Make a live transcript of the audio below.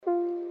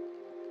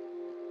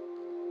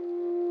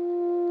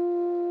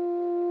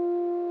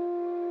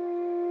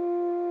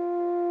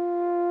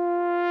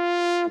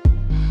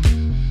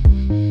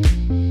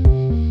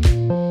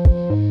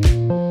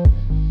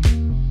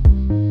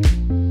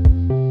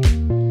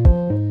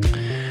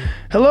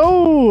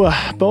Hello,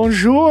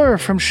 bonjour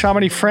from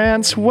Chamonix,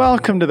 France.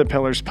 Welcome to the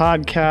Pillars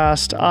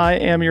Podcast. I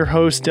am your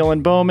host,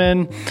 Dylan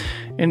Bowman,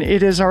 and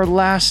it is our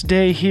last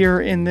day here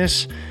in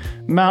this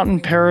mountain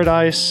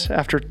paradise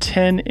after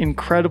 10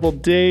 incredible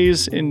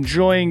days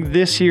enjoying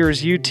this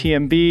year's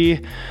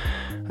UTMB.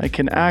 I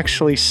can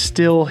actually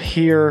still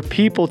hear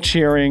people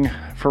cheering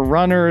for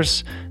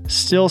runners,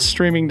 still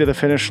streaming to the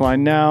finish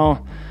line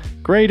now.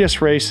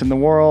 Greatest race in the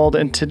world.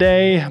 And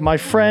today, my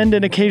friend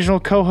and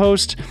occasional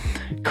co-host,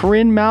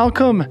 Corinne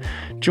Malcolm,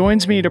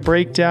 joins me to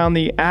break down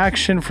the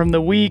action from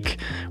the week.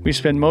 We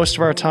spend most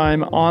of our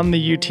time on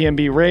the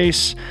UTMB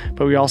race,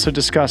 but we also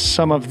discuss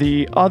some of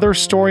the other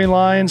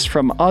storylines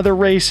from other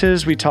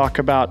races. We talk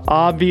about,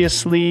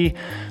 obviously,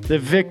 the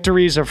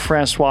victories of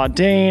Francois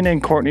Dane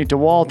and Courtney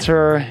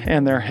Dauwalter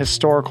and their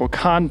historical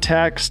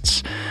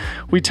contexts.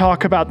 We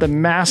talk about the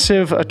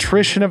massive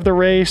attrition of the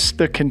race,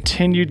 the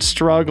continued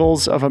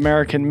struggles of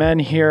American men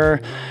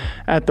here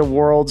at the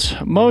world's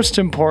most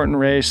important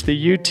race,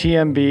 the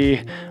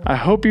UTMB. I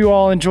hope you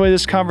all enjoy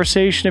this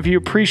conversation. If you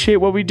appreciate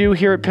what we do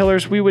here at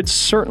Pillars, we would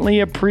certainly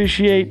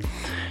appreciate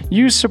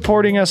you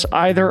supporting us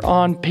either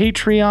on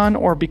Patreon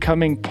or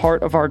becoming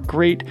part of our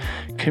great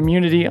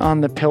community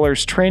on the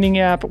Pillars training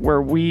app,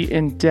 where we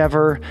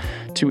endeavor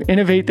to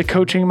innovate the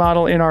coaching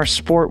model in our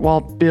sport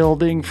while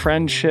building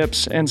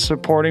friendships and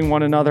supporting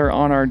one another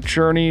on our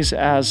journeys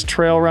as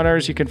trail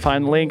runners. You can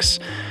find links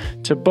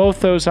to both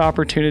those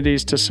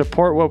opportunities to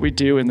support what we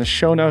do in the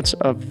show notes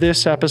of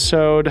this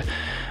episode.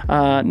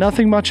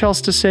 Nothing much else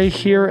to say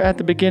here at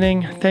the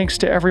beginning. Thanks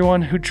to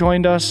everyone who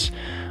joined us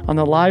on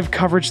the live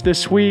coverage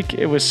this week.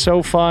 It was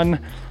so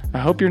fun. I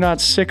hope you're not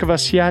sick of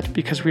us yet,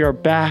 because we are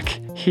back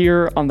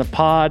here on the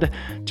pod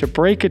to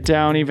break it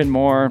down even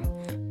more.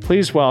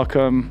 Please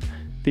welcome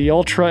the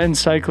Ultra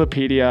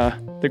Encyclopedia,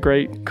 the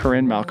great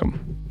Corinne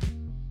Malcolm.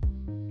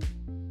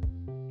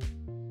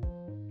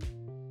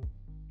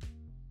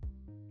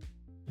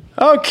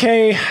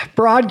 Okay,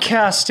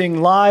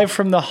 broadcasting live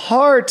from the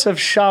heart of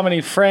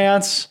Chamonix,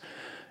 France.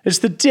 It's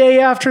the day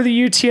after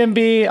the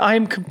UTMB. I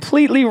am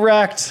completely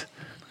wrecked.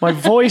 My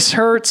voice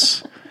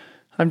hurts.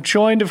 I'm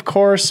joined, of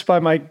course, by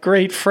my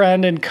great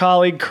friend and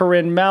colleague,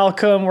 Corinne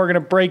Malcolm. We're going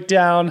to break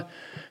down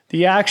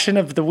the action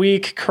of the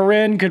week.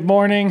 Corinne, good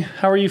morning.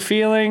 How are you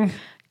feeling?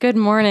 Good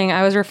morning.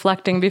 I was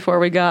reflecting before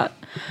we got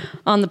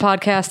on the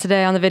podcast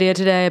today, on the video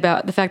today,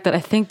 about the fact that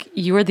I think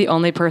you are the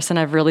only person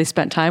I've really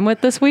spent time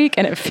with this week,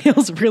 and it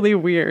feels really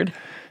weird.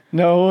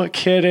 No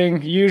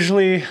kidding.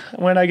 Usually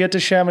when I get to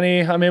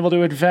Chamonix, I'm able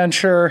to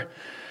adventure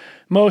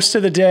most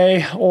of the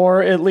day,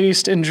 or at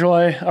least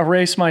enjoy a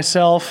race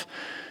myself.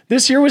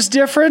 This year was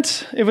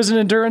different. It was an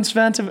endurance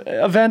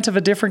event of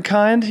a different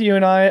kind. You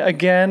and I,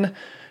 again,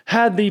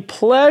 had the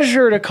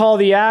pleasure to call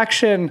the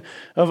action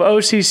of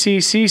OCC,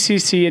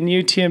 CCC, and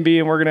UTMB,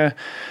 and we're going to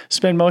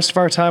spend most of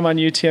our time on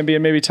UTMB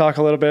and maybe talk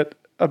a little bit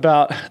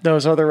about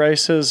those other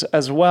races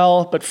as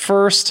well. But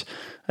first,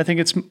 I think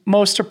it's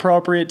most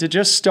appropriate to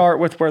just start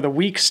with where the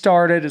week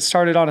started. It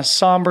started on a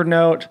somber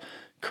note.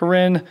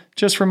 Corinne,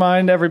 just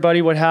remind everybody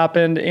what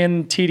happened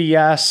in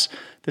TDS,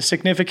 the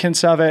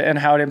significance of it, and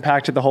how it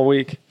impacted the whole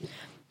week.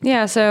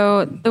 Yeah,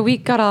 so the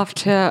week got off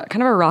to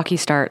kind of a rocky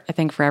start, I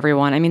think, for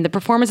everyone. I mean, the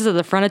performances at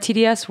the front of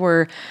TDS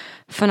were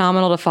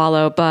phenomenal to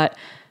follow, but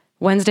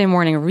Wednesday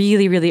morning,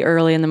 really, really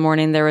early in the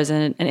morning, there was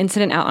an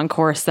incident out on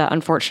course that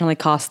unfortunately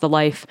cost the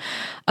life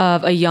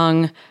of a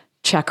young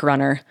Czech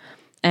runner.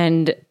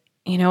 And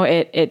you know,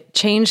 it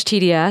changed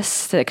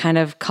TDS. It kind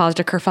of caused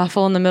a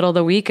kerfuffle in the middle of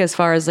the week as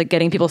far as like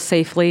getting people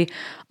safely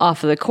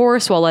off of the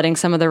course while letting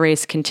some of the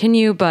race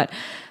continue. But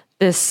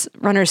this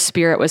runner's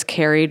spirit was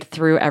carried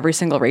through every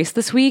single race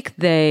this week.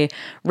 They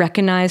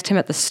recognized him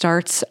at the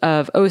starts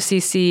of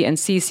OCC and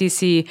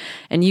CCC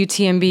and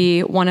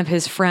UTMB. One of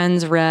his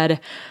friends read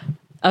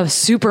a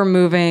super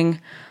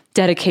moving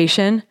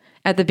dedication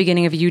at the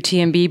beginning of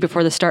UTMB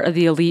before the start of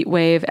the elite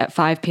wave at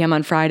 5 p.m.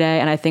 on Friday,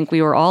 and I think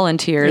we were all in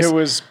tears. It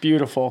was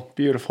beautiful,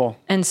 beautiful.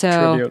 And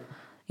so, tribute.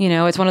 You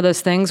know, it's one of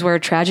those things where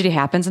tragedy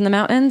happens in the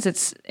mountains.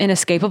 It's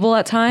inescapable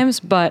at times,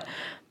 but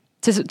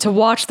to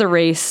watch the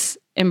race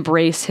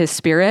embrace his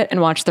spirit and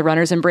watch the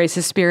runners embrace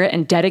his spirit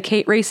and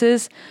dedicate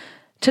races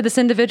to this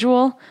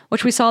individual,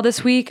 which we saw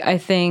this week, I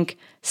think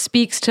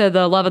speaks to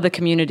the love of the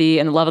community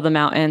and the love of the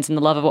mountains and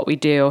the love of what we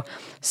do.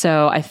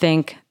 So I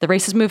think the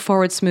races moved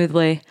forward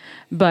smoothly,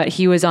 but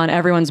he was on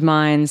everyone's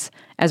minds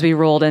as we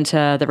rolled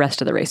into the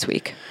rest of the race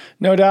week.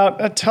 No doubt,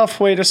 a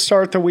tough way to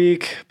start the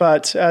week,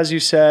 but as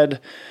you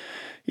said,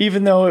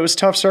 even though it was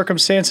tough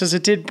circumstances,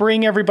 it did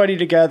bring everybody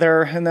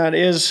together, and that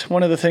is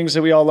one of the things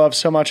that we all love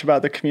so much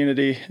about the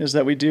community, is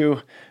that we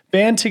do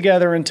band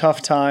together in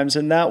tough times,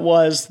 and that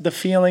was the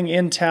feeling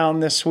in town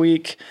this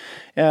week.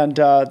 And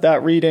that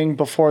reading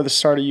before the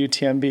start of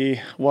UTMB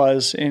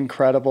was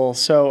incredible.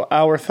 So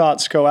our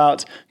thoughts go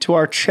out to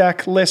our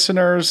Czech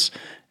listeners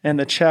and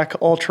the Czech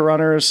ultra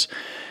runners.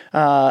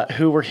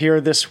 who were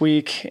here this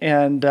week.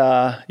 And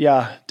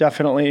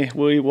definitely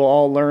we will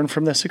all learn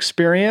from this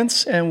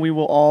experience and we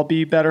will all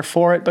be better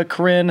for it. But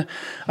Corinne,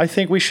 I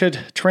think we should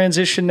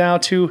transition now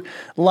to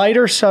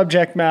lighter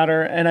subject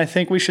matter. And I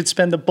think we should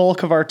spend the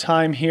bulk of our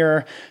time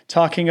here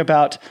talking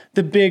about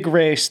the big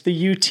race,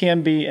 the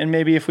UTMB. And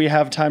maybe if we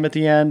have time at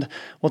the end,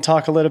 we'll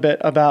talk a little bit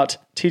about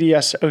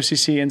TDS,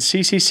 OCC, and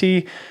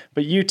CCC.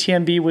 But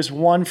UTMB was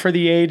one for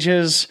the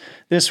ages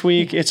this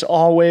week. It's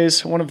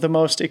always one of the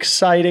most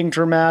exciting,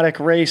 dramatic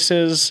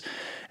races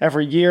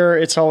every year.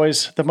 It's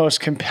always the most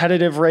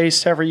competitive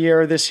race every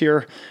year. This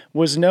year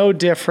was no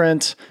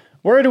different.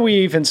 Where do we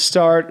even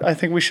start? I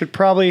think we should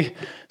probably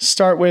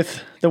start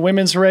with the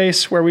women's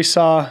race, where we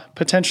saw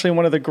potentially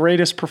one of the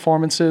greatest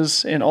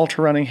performances in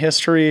ultra running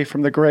history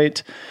from the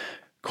great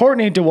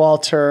Courtney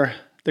Dauwalter,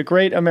 the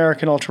great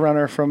American ultra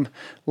runner from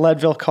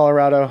Leadville,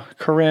 Colorado.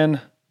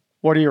 Corinne,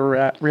 what are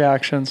your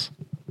reactions?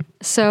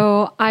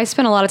 So I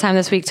spent a lot of time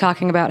this week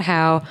talking about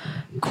how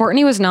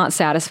Courtney was not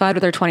satisfied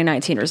with her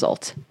 2019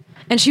 result.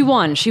 And she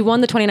won. She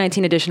won the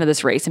 2019 edition of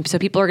this race. And so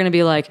people are going to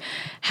be like,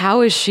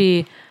 how is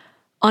she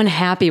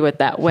unhappy with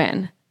that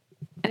win?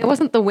 And it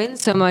wasn't the win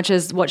so much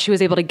as what she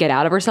was able to get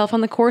out of herself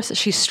on the course.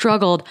 She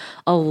struggled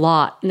a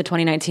lot in the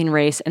 2019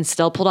 race and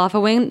still pulled off a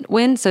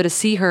win. So to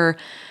see her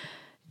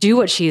do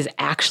what she's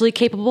actually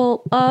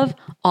capable of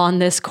on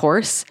this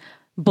course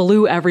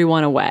blew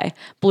everyone away,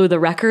 blew the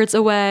records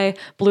away,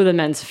 blew the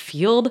men's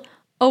field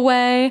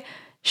away.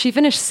 She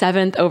finished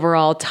 7th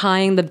overall,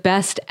 tying the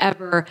best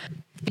ever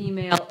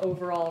female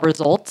overall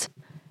result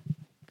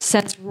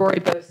since Rory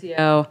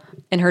Bossio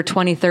in her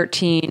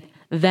 2013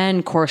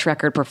 then course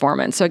record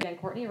performance. So again,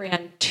 Courtney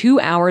ran 2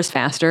 hours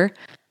faster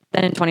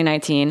than in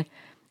 2019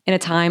 in a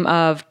time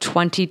of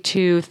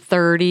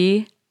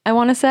 22:30, I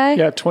want to say.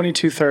 Yeah,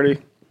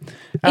 22:30.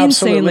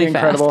 Absolutely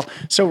incredible.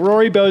 Fast. So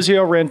Rory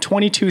Bossio ran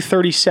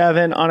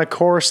 22:37 on a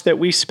course that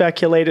we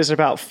speculate is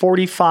about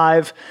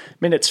 45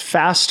 minutes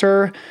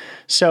faster.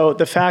 So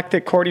the fact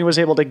that Courtney was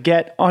able to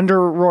get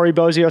under Rory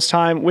Bossio's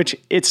time, which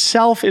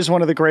itself is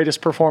one of the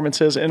greatest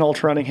performances in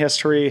ultra running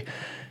history,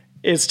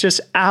 is just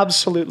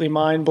absolutely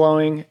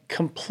mind-blowing.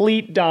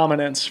 Complete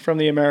dominance from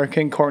the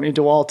American Courtney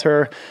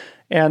Dauwalter.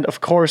 And of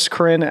course,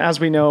 Corinne, as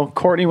we know,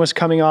 Courtney was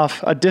coming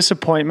off a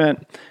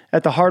disappointment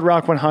at the Hard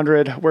Rock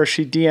 100 where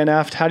she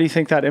DNF'd. How do you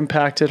think that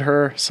impacted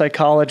her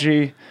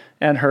psychology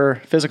and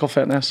her physical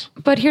fitness?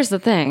 But here's the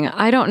thing.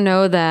 I don't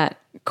know that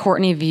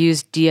Courtney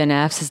views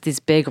DNFs as these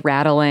big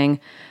rattling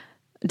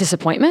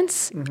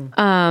disappointments.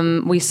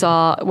 Mm-hmm. We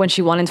saw when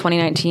she won in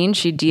 2019,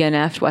 she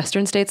DNF'd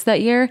Western States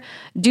that year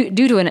due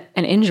to an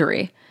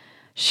injury.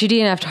 She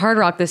DNF'd Hard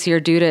Rock this year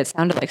due to, it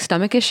sounded like,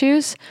 stomach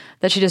issues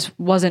that she just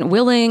wasn't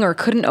willing or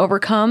couldn't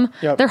overcome.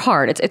 Yep. They're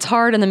hard. It's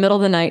hard in the middle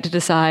of the night to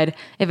decide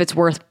if it's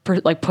worth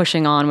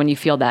pushing on when you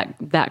feel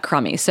that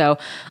crummy. So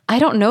I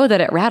don't know that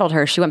it rattled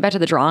her. She went back to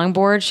the drawing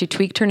board. She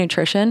tweaked her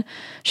nutrition.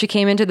 She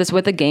came into this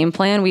with a game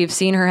plan. We've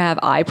seen her have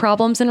eye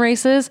problems in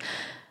races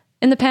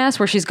in the past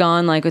where she's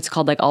gone, like, it's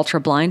called like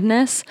ultra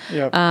blindness,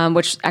 yep.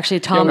 Which actually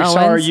Tom Owens. We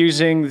saw her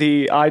using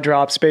the eye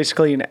drops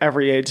basically in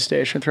every aid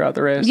station throughout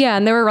the race. Yeah,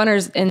 and there were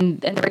runners in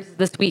the races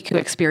this week who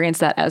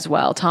experienced that as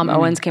well. Tom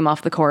Owens came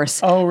off the course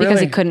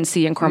because he couldn't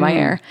see in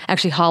Courmayeur.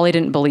 Actually, Holly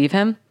didn't believe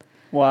him.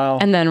 Wow.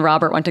 And then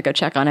Robert went to go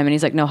check on him and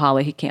he's like, no,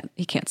 Holly, he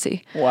can't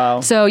see.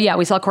 Wow. So yeah,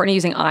 we saw Courtney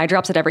using eye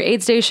drops at every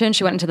aid station.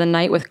 She went into the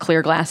night with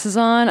clear glasses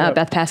on. Yep.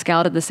 Beth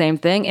Pascal did the same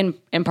thing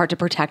in part to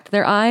protect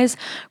their eyes,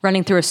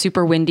 running through a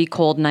super windy,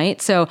 cold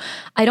night. So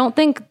I don't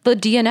think the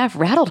DNF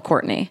rattled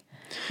Courtney.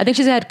 I think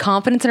she's had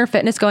confidence in her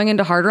fitness going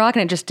into Hard Rock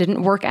and it just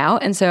didn't work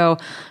out. And so,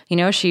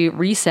 she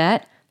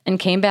reset and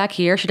came back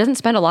here. She doesn't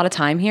spend a lot of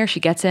time here. She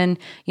gets in,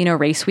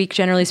 race week,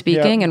 generally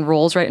speaking, and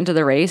rolls right into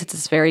the race. It's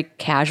this very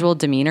casual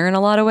demeanor in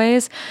a lot of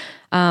ways.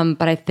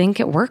 But I think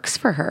it works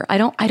for her. I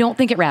don't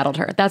think it rattled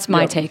her. That's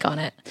my take on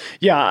it.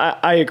 Yeah,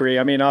 I agree.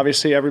 I mean,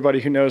 obviously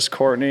everybody who knows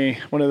Courtney,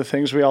 one of the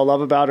things we all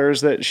love about her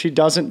is that she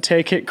doesn't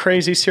take it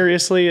crazy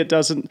seriously. It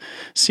doesn't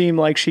seem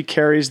like she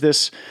carries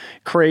this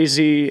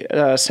crazy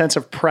sense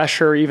of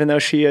pressure, even though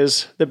she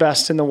is the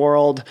best in the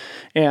world.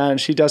 And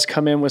she does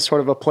come in with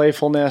sort of a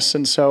playfulness.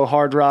 And so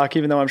Hard Rock,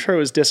 even though I'm sure it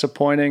was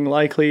disappointing,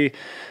 likely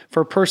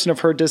for a person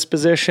of her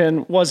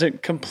disposition,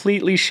 wasn't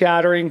completely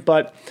shattering,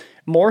 but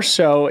more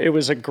so, it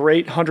was a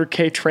great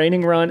 100K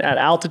training run at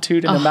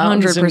altitude in the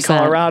mountains in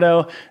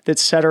Colorado that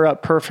set her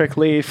up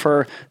perfectly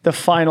for the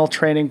final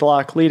training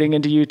block leading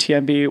into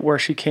UTMB, where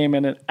she came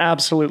in and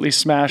absolutely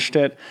smashed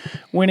it,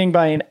 winning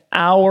by an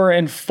hour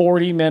and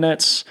 40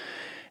 minutes.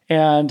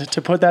 And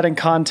to put that in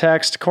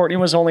context, Courtney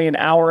was only an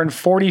hour and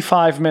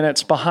 45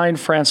 minutes behind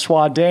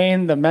Francois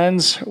Dane, the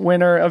men's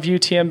winner of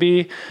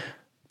UTMB.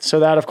 So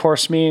that, of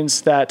course,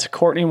 means that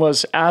Courtney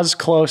was as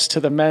close to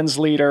the men's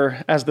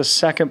leader as the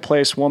second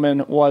place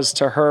woman was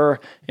to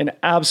her. An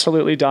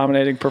absolutely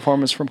dominating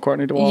performance from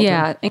Courtney Dauwalter.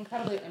 Yeah,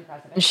 incredibly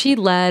impressive. And she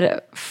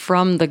led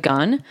from the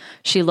gun.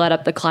 She led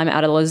up the climb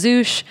out of La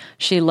Zouche.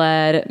 She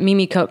led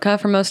Mimi Kotka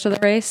for most of the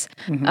race.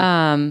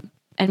 Mm-hmm.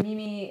 And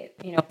Mimi,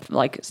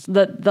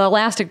 the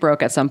elastic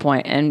broke at some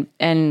point,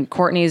 and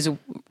Courtney's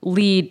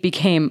lead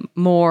became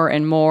more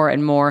and more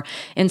and more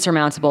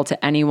insurmountable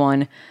to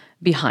anyone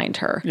behind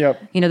her.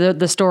 Yep. You know,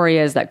 the story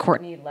is that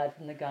Courtney led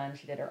from the gun.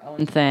 She did her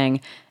own thing,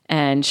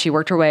 and she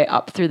worked her way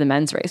up through the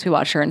men's race. We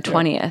watched her in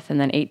 20th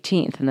and then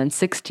 18th and then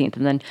 16th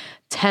and then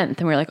 10th. And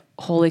we were like,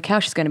 holy cow,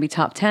 she's going to be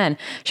top 10.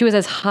 She was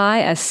as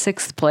high as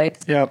 6th place.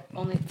 Yep.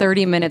 Only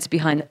 30 minutes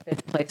behind the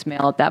 5th place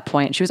male at that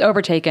point. She was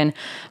overtaken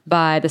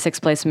by the 6th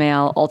place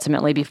male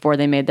ultimately before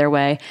they made their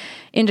way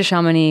into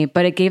Chamonix,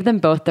 but it gave them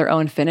both their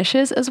own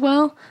finishes as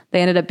well.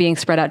 They ended up being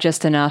spread out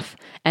just enough.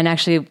 And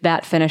actually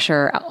that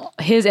finisher,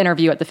 his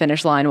interview at the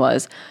finish line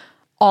was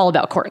all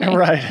about Courtney.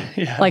 Right.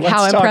 Yeah. Like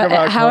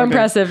how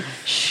impressive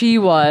she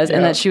was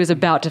and that she was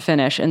about to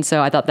finish. And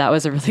so I thought that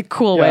was a really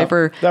cool way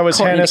for that was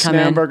Courtney Hannah to come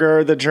in.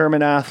 Snamberger, the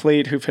German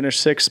athlete who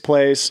finished 6th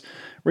place,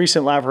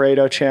 recent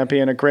Lavaredo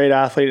champion, a great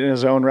athlete in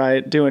his own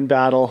right, doing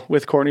battle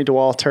with Courtney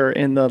Dauwalter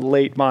in the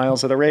late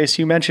miles of the race.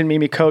 You mentioned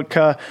Mimi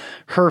Kotka.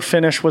 Her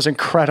finish was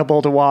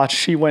incredible to watch.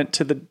 She went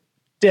to the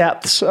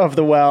depths of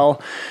the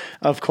well.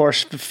 Of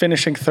course,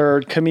 finishing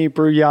 3rd, Camille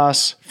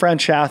Bruyas,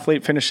 French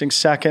athlete, finishing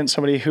 2nd,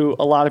 somebody who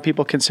a lot of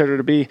people consider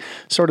to be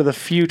sort of the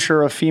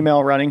future of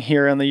female running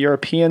here on the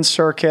European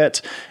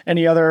circuit.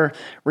 Any other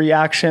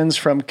reactions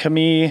from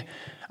Camille,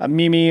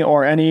 Mimi,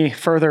 or any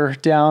further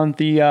down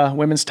the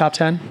women's top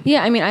 10?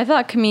 Yeah, I mean, I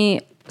thought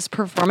Camille's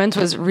performance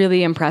was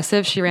really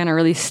impressive. She ran a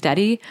really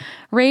steady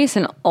race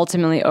and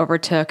ultimately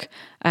overtook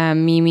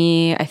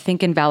Mimi, I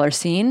think, in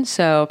Valorsine.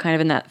 So kind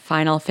of in that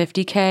final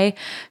 50K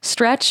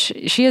stretch.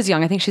 She is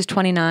young. I think she's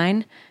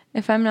 29,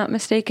 if I'm not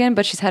mistaken,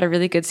 but she's had a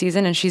really good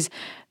season and she's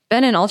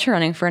been in ultra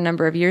running for a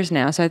number of years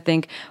now. So I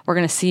think we're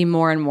going to see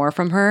more and more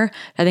from her.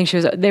 I think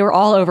they were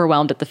all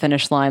overwhelmed at the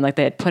finish line. Like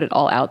they had put it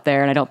all out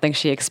there and I don't think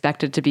she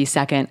expected to be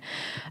second.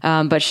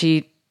 But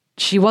she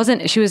was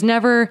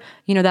never,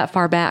 that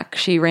far back.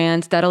 She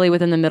ran steadily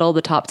within the middle of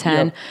the top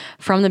 10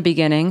 from the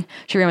beginning.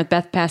 She ran with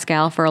Beth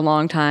Pascal for a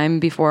long time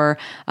before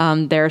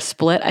their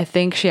split. I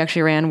think she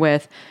actually ran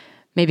with,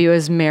 maybe it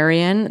was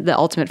Marion, the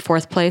ultimate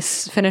 4th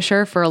place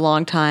finisher for a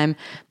long time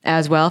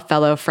as well,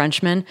 fellow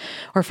Frenchman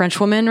or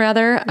Frenchwoman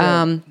rather.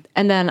 Yeah.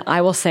 And then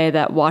I will say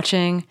that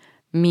watching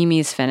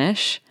Mimi's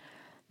finish,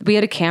 we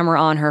had a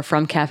camera on her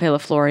from Cafe La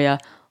Floria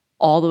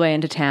all the way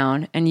into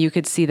town and you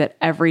could see that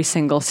every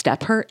single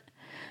step hurt.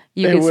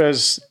 It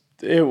was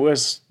an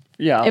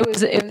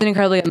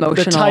incredibly emotional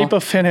the type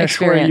of finish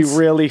experience. where you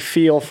really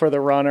feel for the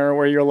runner,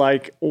 where you're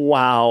like,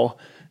 wow,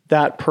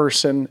 that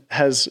person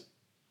has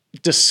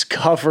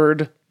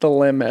discovered the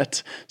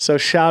limit. So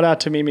shout out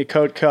to Mimi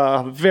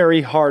Kotka,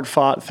 very hard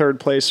fought 3rd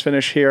place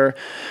finish here.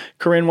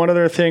 Corinne, one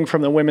other thing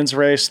from the women's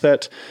race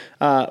that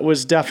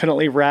was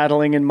definitely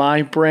rattling in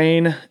my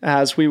brain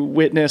as we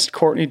witnessed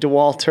Courtney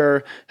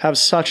Dauwalter have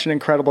such an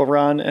incredible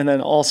run, and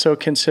then also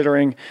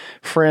considering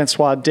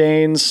Francois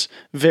Dane's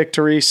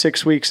victory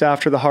 6 weeks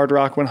after the Hard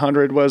Rock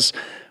 100 was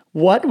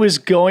what was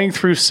going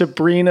through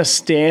Sabrina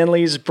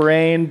Stanley's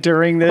brain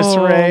during this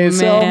race.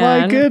 Man. Oh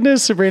my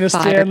goodness. Sabrina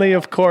Stanley,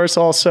 of course,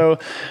 also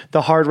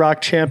the Hard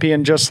Rock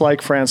champion, just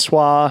like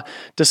Francois,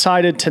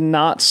 decided to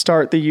not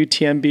start the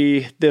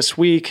UTMB this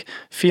week,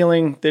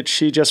 feeling that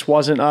she just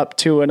wasn't up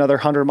to another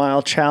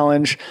 100-mile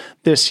challenge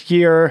this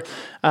year.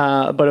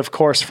 But of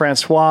course,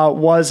 Francois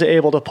was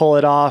able to pull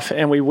it off,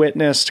 and we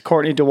witnessed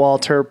Courtney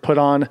Dauwalter put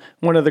on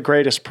one of the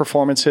greatest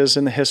performances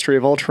in the history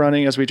of ultra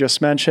running, as we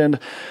just mentioned.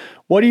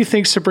 What do you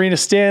think Sabrina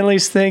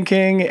Stanley's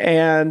thinking,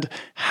 and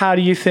how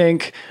do you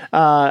think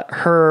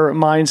her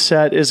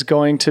mindset is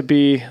going to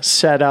be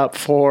set up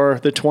for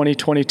the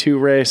 2022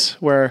 race,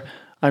 where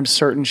I'm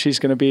certain she's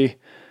going to be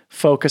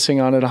focusing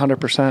on it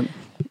 100%?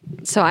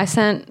 So I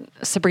sent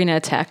Sabrina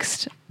a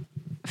text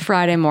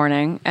Friday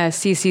morning as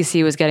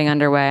CCC was getting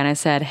underway, and I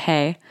said,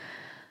 hey,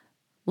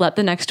 let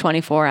the next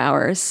 24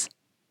 hours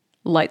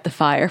light the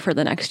fire for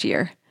the next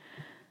year.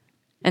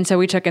 And so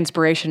we took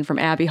inspiration from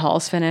Abby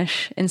Hall's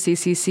finish in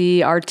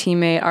CCC, our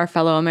teammate, our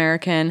fellow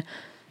American,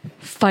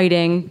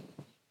 fighting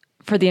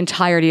for the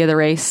entirety of the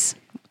race,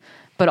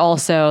 but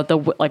also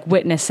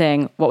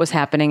witnessing what was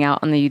happening out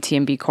on the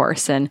UTMB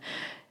course. And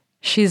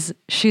she's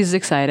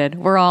excited.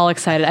 We're all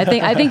excited.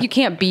 I think you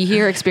can't be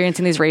here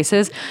experiencing these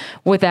races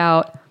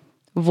without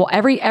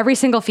every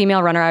single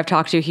female runner I've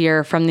talked to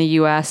here from the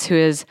US who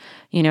is,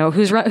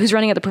 who's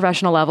running at the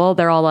professional level.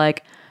 They're all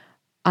like,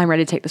 I'm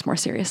ready to take this more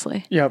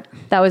seriously. Yep.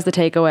 That was the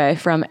takeaway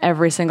from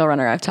every single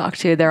runner I've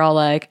talked to. They're all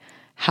like,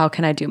 how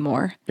can I do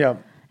more?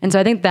 Yep. And so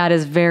I think that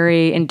is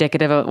very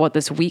indicative of what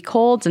this week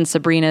holds. And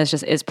Sabrina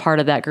is part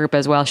of that group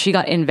as well. She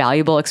got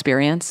invaluable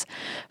experience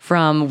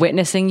from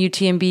witnessing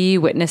UTMB,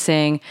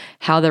 witnessing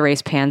how the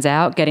race pans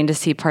out, getting to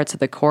see parts of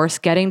the course,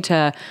 getting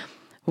to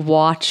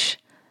watch,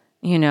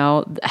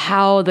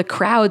 how the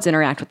crowds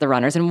interact with the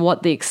runners and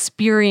what the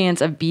experience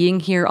of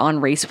being here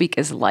on race week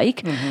is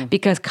like. Mm-hmm.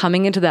 Because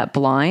coming into that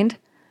blind,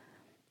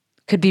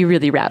 could be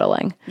really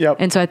rattling. Yep.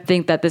 And so I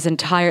think that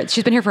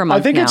she's been here for a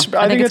month now. I think it's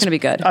going to be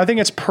good. I think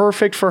it's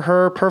perfect for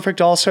her.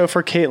 Perfect also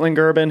for Caitlin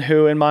Gerben,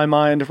 who in my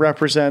mind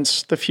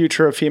represents the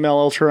future of female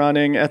ultra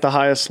running at the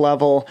highest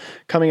level,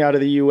 coming out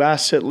of the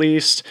U.S. at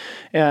least.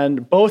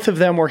 And both of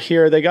them were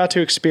here. They got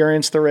to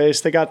experience the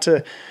race. They got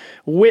to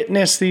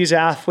witness these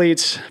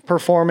athletes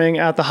performing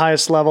at the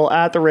highest level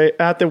at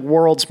the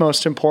world's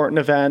most important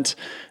event.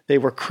 They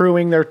were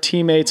crewing their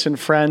teammates and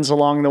friends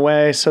along the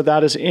way. So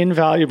that is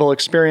invaluable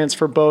experience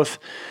for both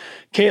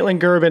Caitlin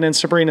Gerben and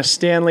Sabrina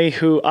Stanley,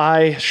 who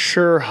I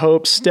sure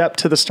hope step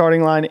to the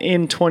starting line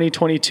in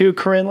 2022.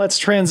 Corinne, let's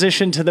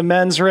transition to the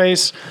men's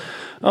race.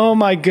 Oh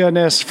my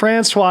goodness.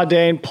 Francois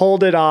Dane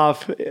pulled it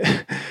off.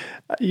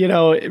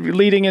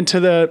 Leading into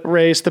the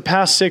race, the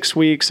past 6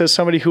 weeks, as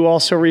somebody who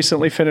also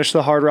recently finished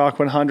the Hard Rock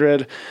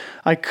 100,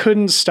 I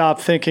couldn't stop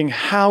thinking,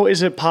 how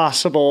is it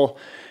possible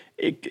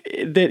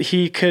that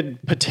he could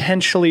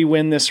potentially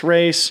win this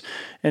race,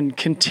 and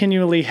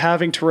continually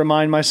having to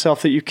remind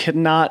myself that you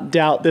cannot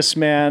doubt this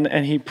man,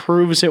 and he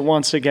proves it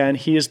once again.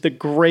 He is the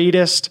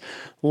greatest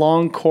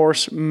long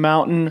course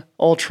mountain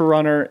ultra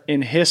runner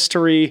in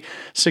history,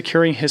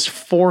 securing his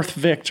 4th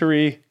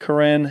victory.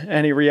 Corinne,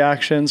 any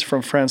reactions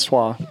from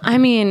Francois? I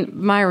mean,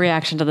 my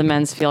reaction to the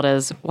men's field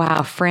is,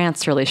 wow,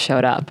 France really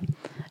showed up.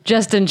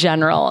 Just in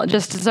general,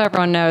 just so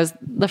everyone knows,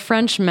 the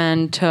French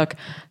men took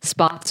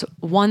spots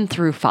 1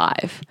 through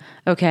 5.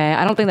 Okay,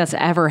 I don't think that's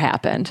ever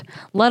happened,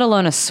 let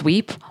alone a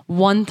sweep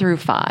 1 through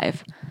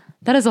 5.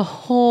 That is a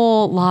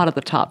whole lot of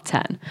the top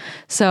 10.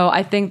 So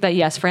I think that,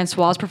 yes,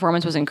 Francois'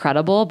 performance was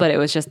incredible, but it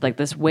was just like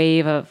this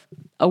wave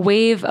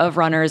of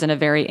runners and a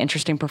very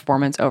interesting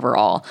performance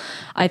overall.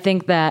 I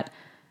think that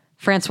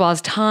Francois'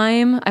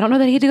 time, I don't know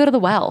that he had to go to the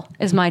well,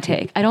 is my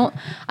take. I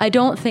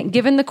don't think,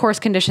 given the course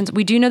conditions,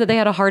 we do know that they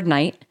had a hard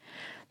night.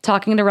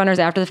 Talking to runners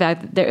after the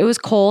fact, it was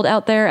cold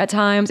out there at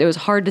times. It was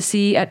hard to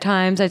see at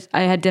times.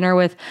 I had dinner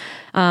with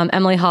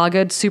Emily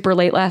Hawgood super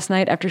late last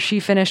night after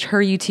she finished her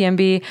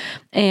UTMB,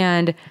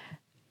 and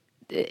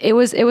it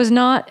was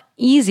not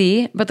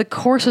easy, but the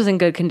course was in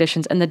good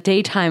conditions and the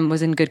daytime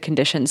was in good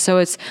conditions. So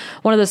it's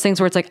one of those things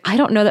where it's like, I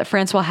don't know that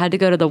Francois had to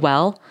go to the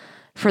well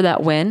for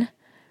that win.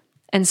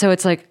 And so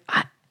it's like,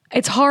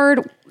 it's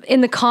hard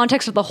in the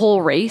context of the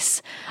whole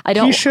race.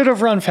 He should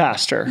have run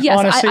faster. Yes,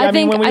 honestly. I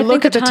mean, think, when we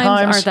look at the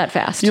times aren't that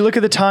fast. You look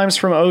at the times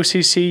from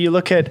OCC, you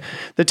look at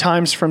the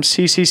times from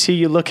CCC,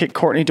 you look at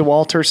Courtney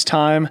Dauwalter's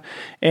time,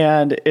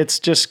 and it's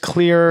just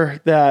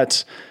clear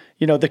that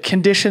the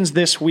conditions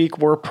this week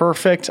were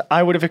perfect.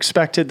 I would have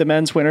expected the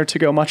men's winner to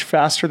go much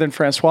faster than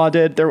Francois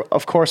did. There,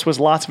 of course, was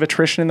lots of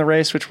attrition in the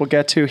race, which we'll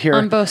get to here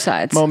on both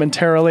sides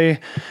momentarily.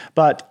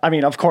 But I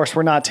mean, of course,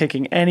 we're not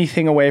taking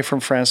anything away from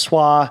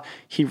Francois.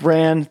 He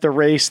ran the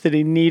race that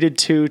he needed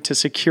to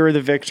secure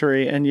the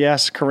victory. And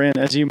yes, Corinne,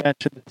 as you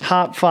mentioned, the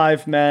top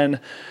 5 men,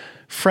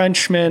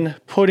 Frenchmen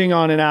putting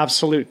on an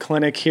absolute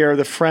clinic here.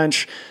 The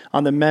French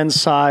on the men's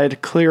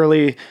side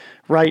clearly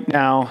right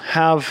now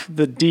have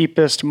the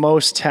deepest,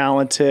 most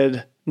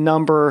talented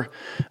number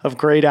of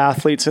great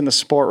athletes in the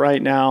sport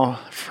right now.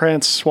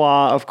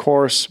 Francois, of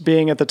course,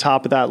 being at the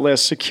top of that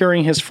list,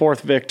 securing his 4th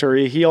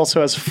victory. He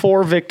also has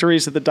 4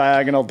 victories at the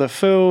Diagonal de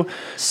Fou,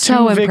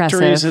 so 2 impressive.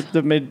 victories at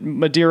the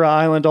Madeira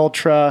Island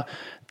Ultra,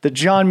 the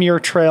John Muir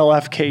Trail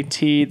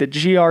FKT, the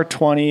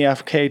GR20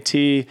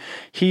 FKT.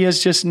 He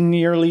is just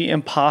nearly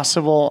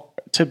impossible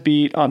to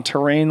beat on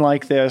terrain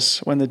like this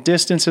when the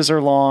distances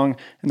are long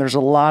and there's a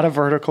lot of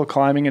vertical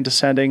climbing and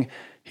descending.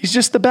 He's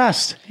just the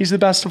best. He's the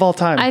best of all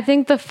time. I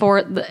think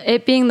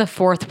it being the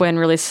 4th win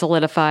really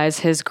solidifies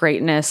his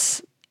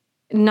greatness.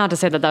 Not to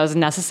say that was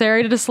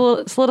necessary to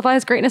solidify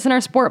his greatness in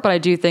our sport, but I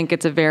do think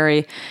it's a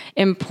very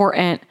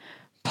important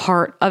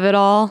part of it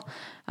all.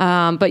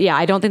 But yeah,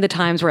 I don't think the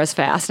times were as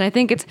fast. And I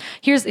think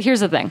here's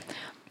the thing.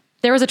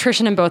 There was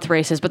attrition in both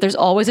races, but there's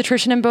always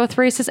attrition in both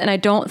races. And I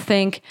don't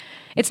think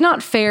it's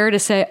not fair to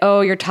say,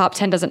 oh, your top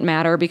 10 doesn't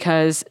matter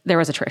because there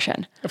was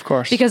attrition. Of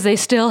course. Because they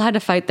still had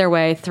to fight their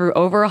way through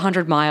over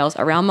 100 miles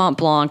around Mont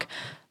Blanc,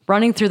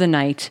 running through the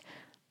night,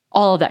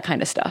 all of that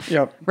kind of stuff.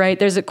 Yep. Right?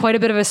 There's quite a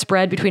bit of a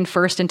spread between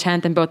 1st and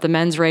 10th in both the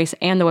men's race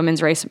and the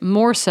women's race,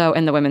 more so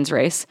in the women's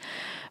race.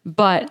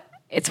 But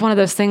it's one of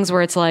those things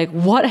where it's like,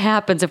 what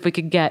happens if we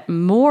could get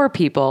more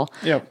people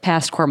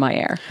past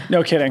Courmayeur?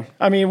 No kidding.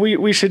 I mean,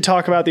 we should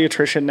talk about the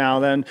attrition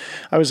now then.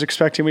 I was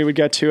expecting we would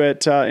get to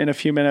it in a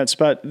few minutes,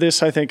 but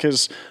this, I think,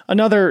 is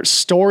another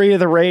story of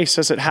the race,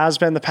 as it has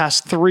been the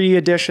past 3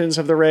 editions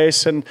of the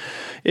race. And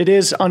it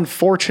is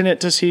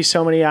unfortunate to see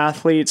so many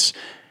athletes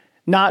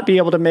not be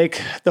able to make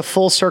the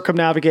full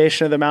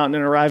circumnavigation of the mountain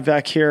and arrive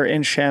back here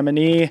in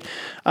Chamonix.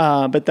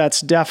 But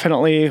that's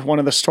definitely one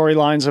of the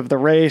storylines of the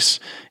race.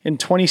 In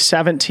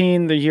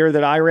 2017, the year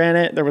that I ran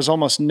it, there was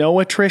almost no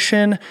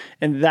attrition.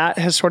 And that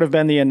has sort of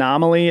been the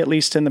anomaly, at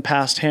least in the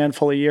past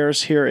handful of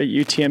years here at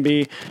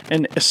UTMB.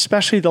 And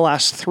especially the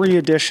last 3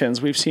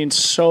 editions, we've seen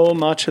so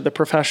much of the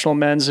professional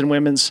men's and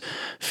women's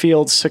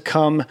fields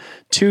succumb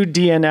to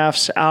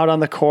DNFs out on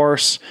the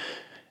course.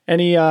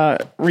 Any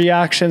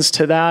reactions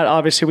to that?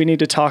 Obviously, we need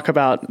to talk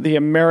about the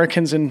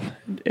Americans in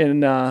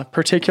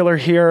particular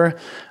here.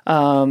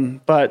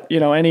 But,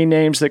 any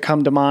names that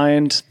come to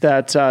mind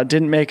that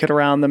didn't make it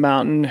around the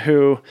mountain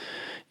who,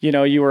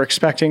 you were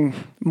expecting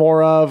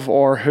more of,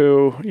 or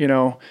who,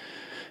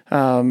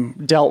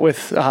 dealt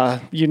with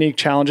unique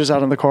challenges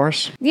out on the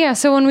course? Yeah,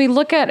 so when we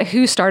look at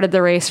who started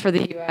the race for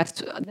the U.S.,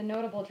 the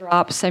notable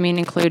drops,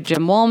 include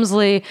Jim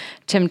Walmsley,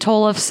 Tim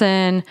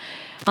Tollefson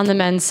on the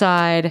men's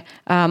side.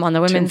 On the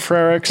women's,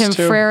 Tim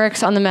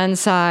Frerichs on the men's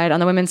side.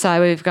 On the women's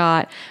side, we've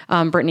got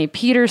Brittany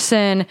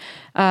Peterson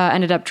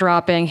ended up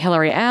dropping.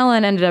 Hillary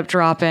Allen ended up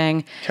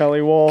dropping.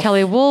 Kelly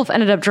Wolf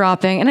ended up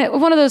dropping.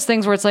 And one of those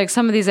things where it's like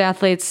some of these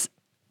athletes,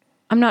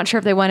 I'm not sure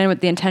if they went in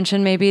with the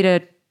intention maybe to...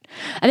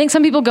 I think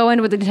some people go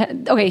in with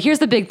okay, here's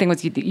the big thing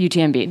with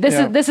UTMB.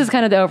 This is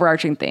kind of the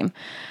overarching theme.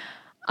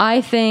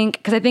 I think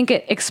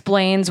it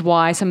explains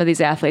why some of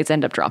these athletes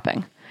end up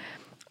dropping.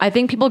 I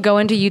think people go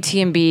into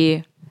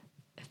UTMB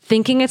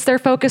thinking it's their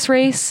focus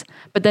race,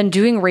 but then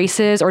doing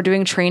races or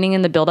doing training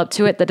in the build up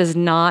to it that does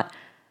not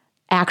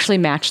actually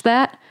match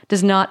that,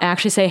 does not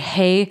actually say,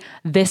 hey,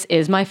 this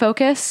is my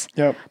focus.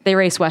 Yep. They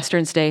race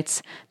Western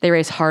States, they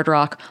race Hard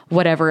Rock,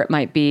 whatever it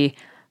might be.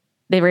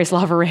 They race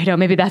Lavaredo.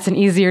 Maybe that's an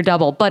easier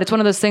double. But it's one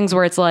of those things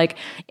where it's like,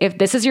 if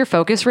this is your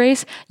focus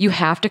race, you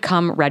have to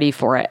come ready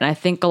for it. And I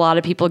think a lot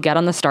of people get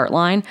on the start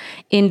line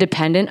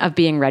independent of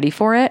being ready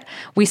for it.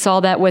 We saw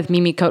that with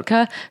Mimi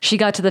Kotka. She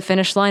got to the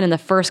finish line and the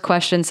first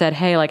question said,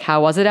 hey,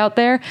 how was it out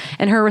there?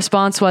 And her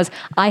response was,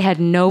 I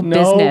had no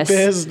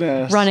business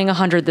running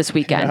 100 this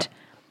weekend.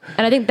 Yeah.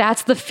 And I think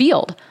that's the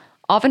field.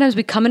 Oftentimes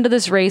we come into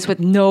this race with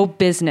no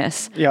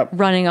business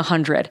running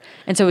 100.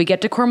 And so we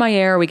get to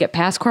Courmayeur, we get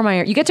past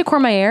Courmayeur. You get to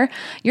Courmayeur,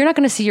 you're not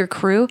going to see your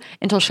crew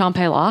until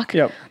Champex-Lac.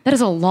 Yep. That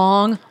is a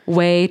long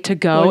way to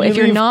go if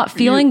you're not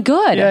feeling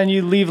good. Yeah, and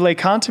you leave Lake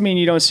Contamine,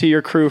 you don't see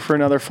your crew for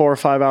another 4 or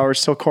 5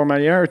 hours till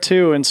Courmayeur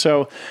too. And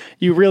so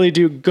you really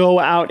do go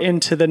out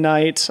into the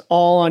night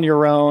all on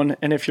your own.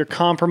 And if you're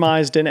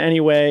compromised in any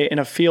way in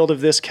a field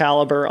of this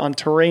caliber, on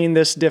terrain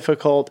this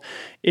difficult,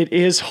 it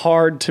is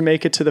hard to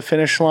make it to the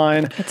finish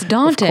line. It's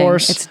daunting. Of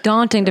course, it's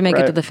daunting to make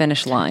it to the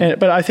finish line.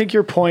 But I think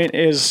your point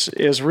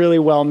is really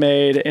well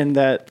made in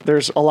that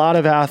there's a lot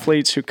of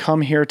athletes who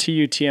come here to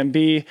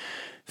UTMB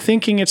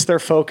thinking it's their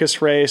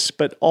focus race,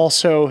 but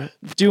also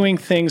doing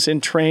things in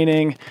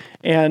training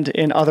and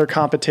in other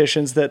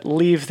competitions that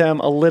leave them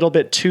a little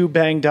bit too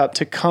banged up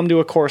to come to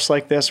a course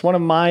like this. One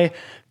of my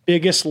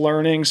biggest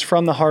learnings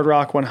from the Hard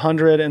Rock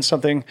 100, and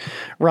something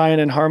Ryan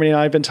and Harmony and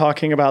I have been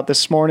talking about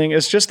this morning,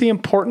 is just the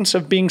importance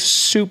of being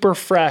super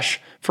fresh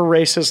for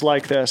races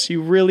like this.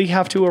 You really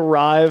have to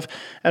arrive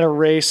at a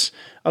race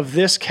of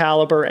this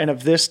caliber and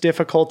of this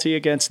difficulty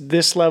against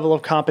this level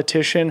of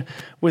competition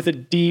with a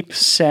deep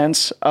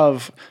sense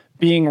of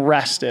being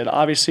rested.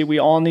 Obviously, we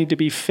all need to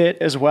be fit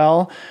as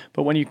well,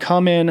 but when you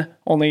come in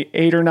only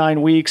 8 or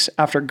 9 weeks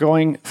after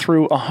going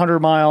through a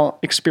 100-mile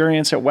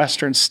experience at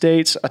Western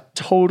States, a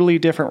totally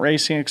different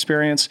racing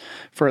experience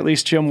for at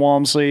least Jim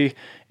Walmsley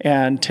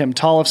and Tim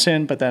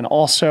Tollefson, but then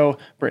also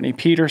Brittany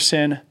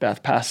Peterson,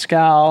 Beth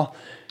Pascal,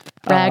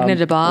 Ragna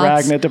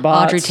DeBots,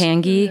 Audrey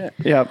Tanguy.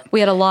 Yep. We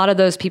had a lot of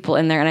those people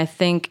in there, and I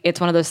think it's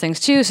one of those things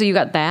too. So you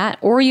got that,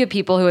 or you have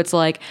people who it's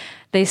like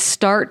they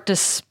start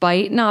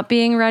despite not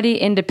being ready,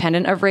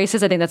 independent of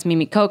races. I think that's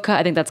Mimi Kotka.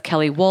 I think that's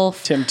Kelly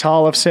Wolf. Tim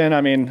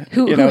Tollefson.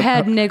 Who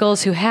had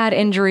niggles, who had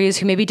injuries,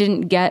 who maybe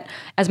didn't get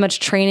as much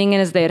training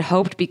in as they had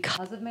hoped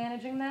because of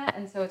managing that.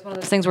 And so it's one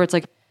of those things where it's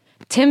like,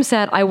 Tim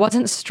said, I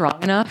wasn't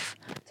strong enough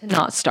to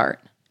not start.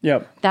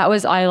 Yep. That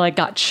was, I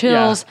got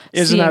chills.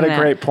 Yeah. Isn't that a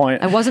great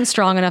point? I wasn't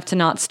strong enough to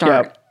not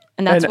start. Yep.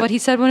 And that's what he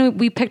said when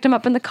we picked him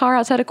up in the car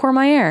outside of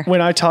Courmayeur.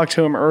 When I talked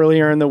to him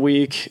earlier in the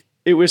week,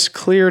 it was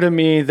clear to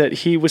me that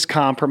he was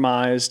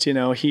compromised.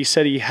 He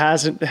said he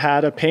hasn't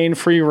had a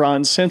pain-free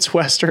run since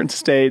Western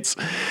States.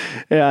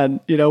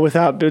 And,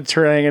 without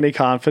betraying any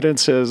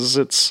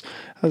confidences,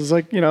 I was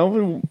like,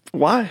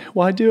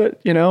 why do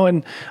it?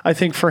 And I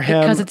think for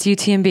him, because it's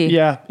UTMB.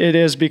 Yeah, it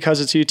is because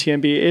it's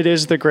UTMB. It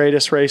is the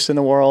greatest race in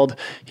the world.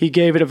 He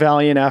gave it a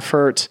valiant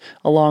effort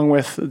along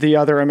with the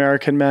other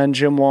American men,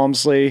 Jim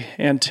Walmsley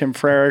and Tim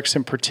Frerichs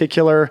in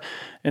particular.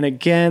 And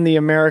again, the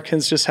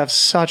Americans just have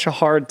such a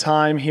hard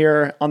time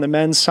here on the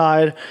men's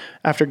side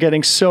after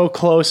getting so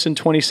close in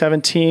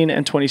 2017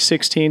 and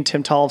 2016,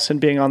 Tim Tollefson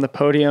being on the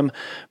podium.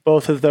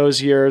 Both of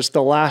those years,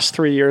 the last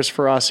 3 years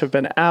for us have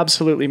been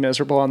absolutely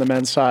miserable on the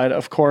men's side.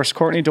 Of course,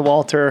 Courtney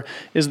Dauwalter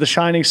is the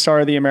shining star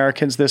of the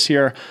Americans this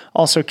year.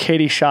 Also,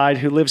 Katie Scheid,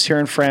 who lives here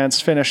in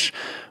France, finished,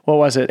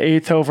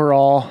 8th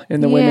overall in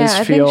the women's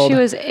field. I think she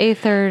was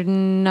 8th or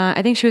 9th.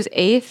 I think she was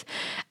 8th.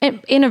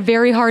 In a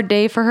very hard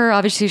day for her.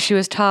 Obviously, she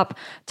was top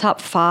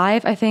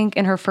 5, I think,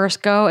 in her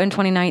first go in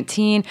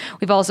 2019.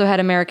 We've also had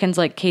Americans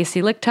like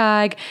Casey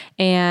Lichtig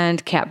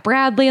and Kat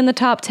Bradley in the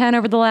top 10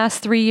 over the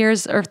last 3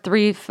 years, or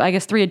 3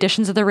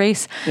 editions of the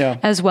race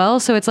as well.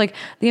 So it's like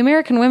the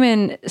American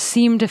women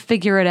seem to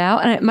figure it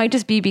out. And it might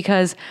just be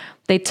because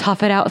they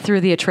tough it out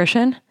through the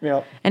attrition.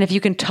 Yep. And if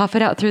you can tough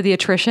it out through the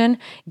attrition,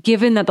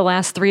 given that the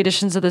last 3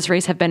 editions of this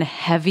race have been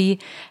heavy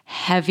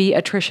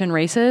attrition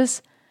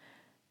races,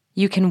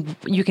 you can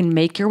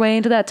make your way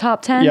into that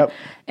top 10. Yep.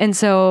 And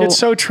so it's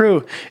so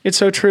true. It's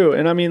so true.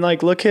 And I mean,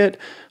 like, look at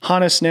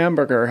Hannes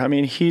Namberger. I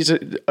mean, he's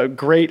a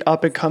great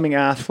up and coming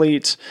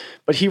athlete,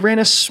 but he ran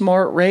a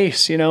smart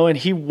race, and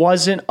he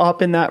wasn't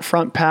up in that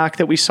front pack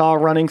that we saw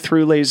running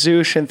through Les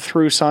Zouches and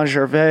through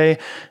Saint-Gervais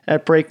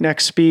at breakneck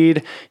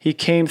speed. He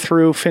came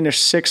through,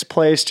 finished 6th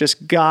place,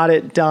 just got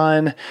it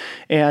done.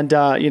 And,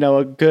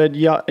 a good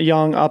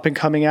young up and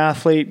coming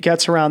athlete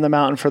gets around the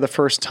mountain for the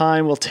first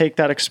time. Will take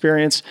that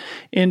experience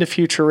into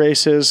future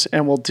races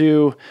and will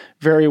do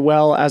very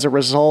well as a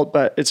result.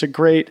 But it's a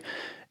great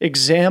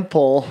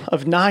example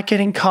of not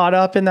getting caught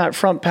up in that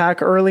front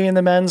pack early in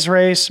the men's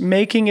race,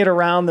 making it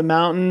around the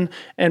mountain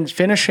and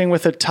finishing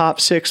with a top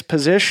 6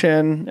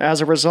 position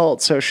as a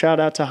result. So shout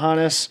out to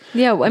Hannes.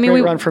 Yeah, I mean,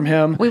 great run from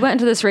him. We went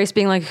into this race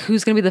being like,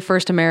 who's going to be the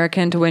first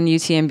American to win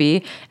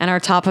UTMB? And our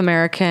top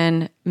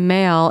American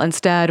male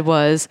instead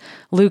was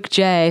Luke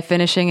J,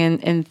 finishing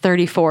in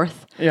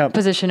 34th. Yep.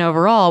 Position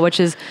overall, which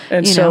is,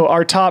 so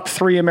our top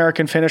 3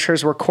 American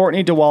finishers were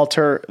Courtney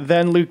Dauwalter,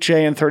 then Luke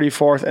J in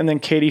 34th, and then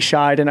Katie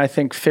Scheid in, I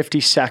think,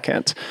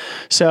 52nd.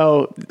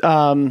 So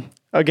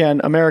again,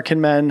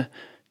 American men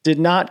did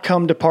not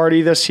come to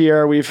party this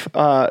year. We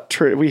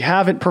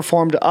haven't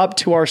performed up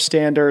to our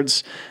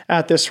standards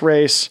at this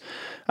race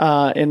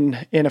in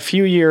a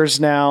few years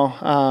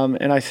now,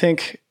 and I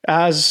think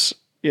as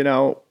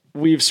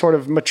we've sort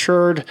of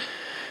matured.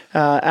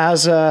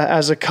 As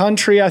a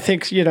country, I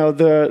think,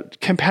 the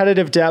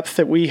competitive depth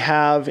that we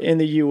have in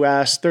the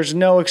U.S., there's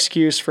no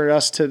excuse for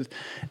us to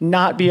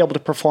not be able to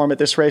perform at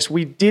this race.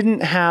 We didn't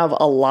have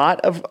a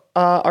lot of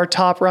our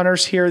top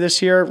runners here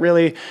this year.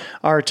 Really,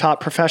 our top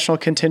professional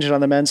contingent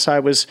on the men's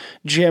side was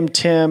Jim,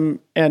 Tim,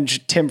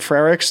 and Tim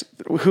Frericks,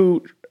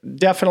 who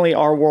definitely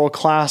are world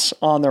class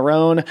on their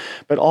own,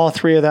 but all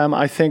 3 of them,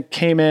 I think,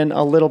 came in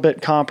a little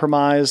bit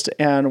compromised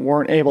and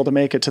weren't able to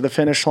make it to the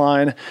finish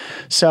line.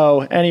 So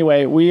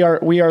anyway, we are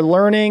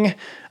learning.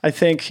 I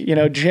think,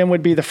 Jim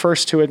would be the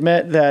first to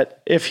admit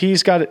that if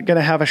he's going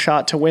to have a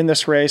shot to win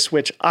this race,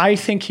 which I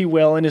think he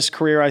will in his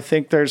career, I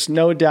think there's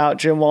no doubt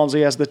Jim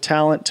Walmsley has the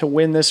talent to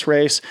win this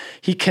race.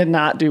 He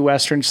cannot do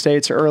Western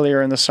States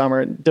earlier in the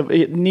summer.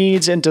 It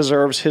needs and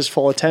deserves his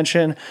full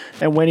attention.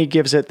 And when he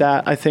gives it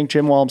that, I think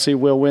Jim Walmsley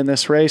will win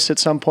this race at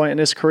some point in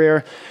his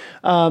career.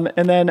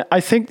 And then I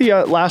think the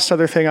last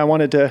other thing I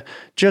wanted to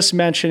just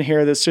mention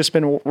here that's just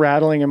been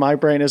rattling in my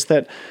brain is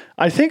that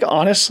I think,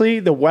 honestly,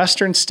 the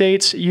Western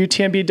States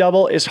UTMB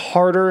double is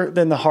harder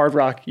than the Hard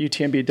Rock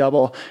UTMB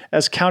double,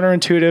 as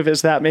counterintuitive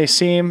as that may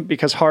seem,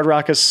 because Hard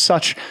Rock is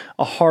such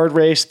a hard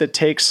race that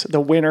takes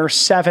the winner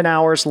 7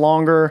 hours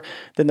longer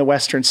than the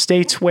Western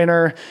States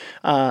winner.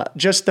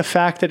 Just the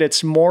fact that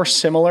it's more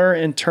similar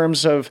in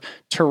terms of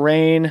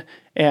terrain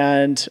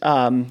and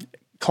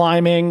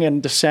climbing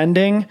and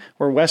descending,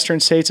 where Western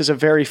States is a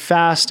very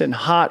fast and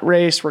hot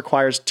race,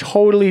 requires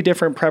totally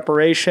different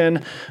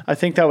preparation. I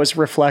think that was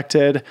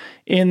reflected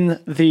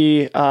in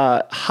the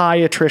high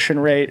attrition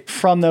rate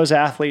from those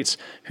athletes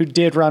who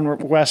did run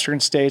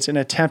Western States and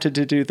attempted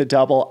to do the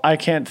double. I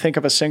can't think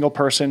of a single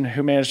person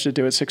who managed to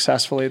do it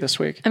successfully this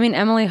week. I mean,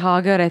 Emily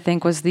Hawgood, I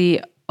think, was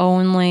the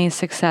only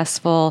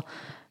successful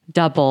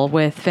double,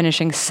 with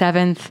finishing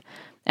 7th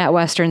at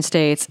Western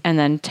States and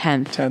then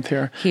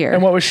 10th here.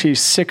 And what was she?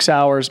 6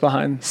 hours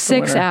behind?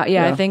 6 hours.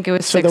 Yeah, I think it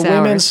was 6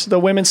 hours. The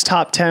women's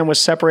top 10 was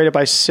separated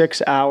by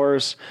 6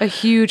 hours. A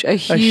huge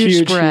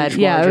spread.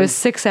 Yeah, it was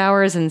 6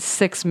 hours and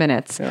 6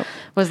 minutes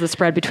was the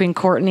spread between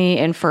Courtney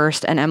in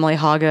 1st and Emily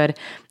Hawgood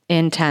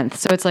in 10th.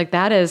 So it's like,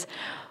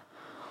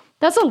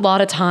 that's a lot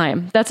of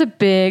time. That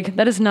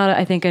is not,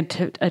 I think,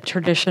 a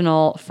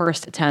traditional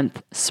 1st to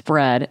 10th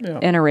spread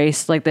in a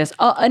race like this,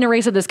 in a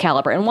race of this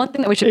caliber. And one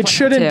thing that we should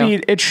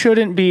it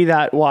shouldn't be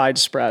that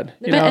widespread.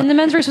 And the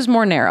men's race was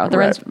more narrow. The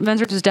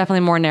men's race was definitely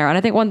more narrow. And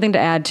I think one thing to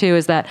add too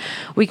is that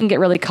we can get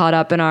really caught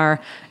up in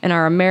our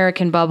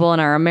American bubble and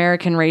our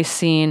American race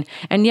scene.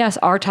 And yes,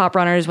 our top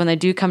runners, when they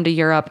do come to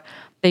Europe,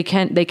 they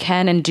can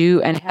and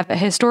do and have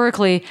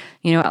historically,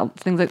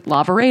 things like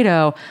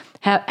Lavaredo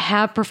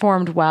have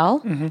performed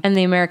well, and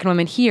the American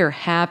women here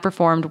have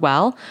performed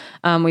well.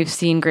 We've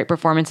seen great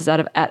performances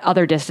at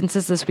other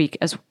distances this week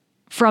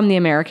from the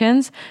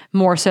Americans,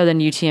 more so than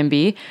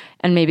UTMB.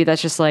 And maybe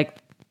that's just like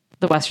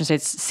the Western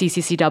States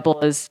CCC double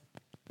is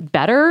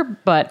better,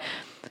 but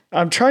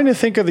I'm trying to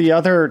think of the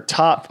other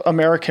top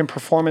American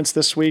performance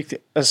this week,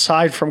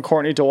 aside from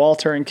Courtney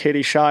Dauwalter and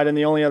Katie Scheid. And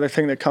the only other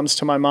thing that comes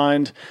to my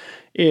mind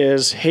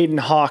is Hayden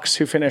Hawks,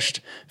 who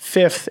finished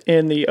 5th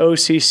in the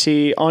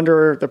OCC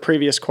under the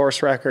previous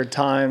course record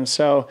time.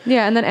 So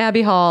and then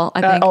Abby Hall,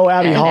 I think.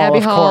 Abby Hall,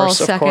 of course,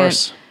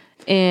 second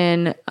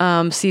in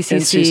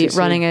CCC,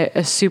 running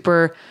a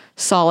super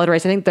solid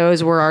race. I think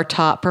those were our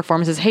top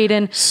performances.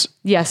 Hayden,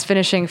 yes,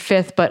 finishing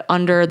 5th, but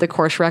under the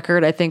course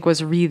record, I think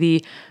was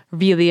really,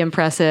 really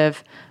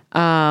impressive.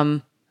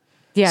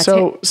 Yeah.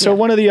 So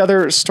one of the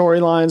other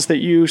storylines that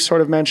you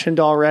sort of mentioned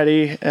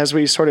already as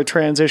we sort of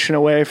transition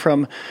away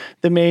from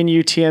the main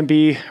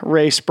UTMB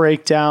race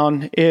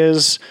breakdown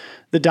is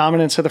the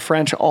dominance of the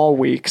French all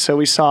week. So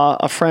we saw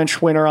a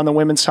French winner on the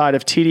women's side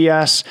of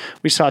TDS.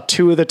 We saw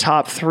 2 of the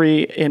top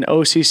 3 in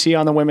OCC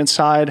on the women's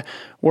side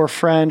were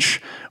French.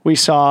 We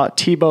saw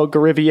Thibaut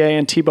Garivier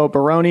and Thibaut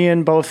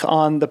Baronian both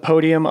on the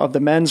podium of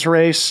the men's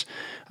race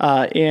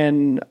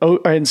in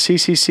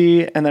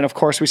CCC. And then, of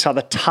course, we saw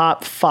the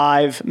top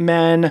 5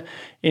 men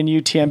in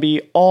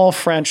UTMB, all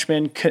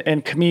Frenchmen,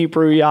 and Camille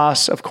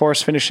Bruyas, of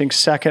course, finishing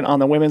second on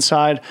the women's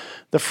side.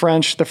 The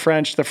French.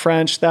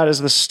 That is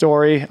the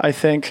story, I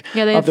think,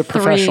 of the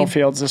professional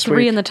fields this week.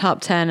 3 in the top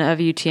 10 of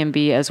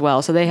UTMB as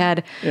well. So they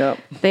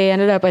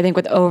ended up, I think,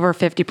 with over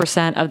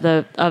 50%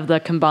 of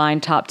the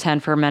combined top 10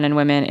 for men and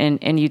women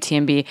in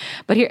UTMB.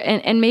 But here,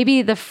 and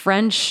maybe the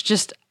French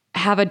just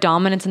have a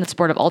dominance in the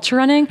sport of ultra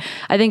running.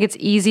 I think it's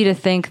easy to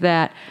think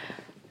that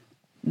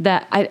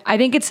I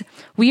think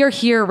we are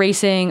here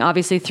racing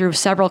obviously through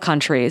several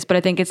countries, but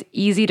I think it's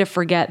easy to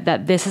forget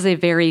that this is a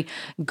very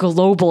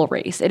global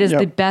race. It is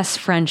the best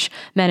French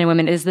men and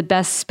women. It is the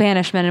best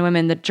Spanish men and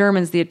women, the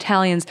Germans, the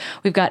Italians.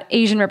 We've got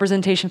Asian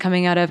representation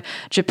coming out of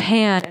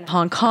Japan and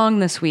Hong Kong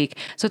this week.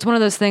 So it's one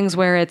of those things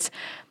where it's,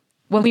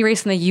 when we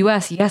race in the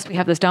US, yes, we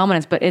have this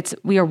dominance, but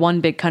we are one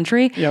big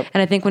country. Yep.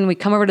 And I think when we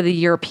come over to the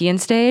European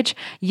stage,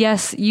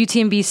 yes,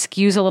 UTMB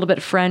skews a little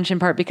bit French in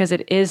part because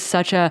it is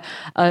such a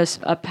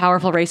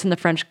powerful race in the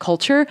French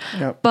culture,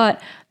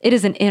 but it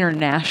is an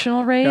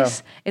international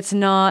race.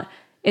 Yeah.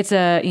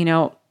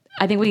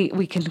 I think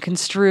we can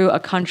construe a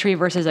country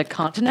versus a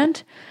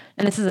continent.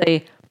 And this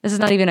is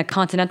not even a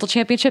continental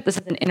championship. This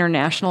is an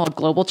international,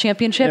 global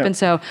championship. Yeah. And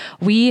so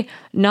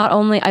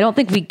I don't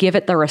think we give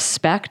it the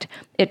respect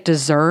it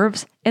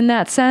deserves in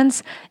that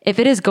sense. If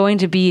it is going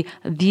to be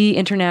the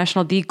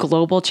international, the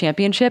global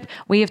championship,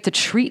 we have to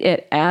treat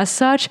it as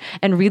such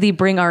and really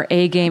bring our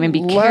A game and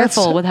be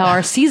careful with how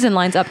our season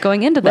lines up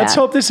going into that. Let's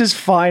hope this is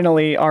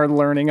finally our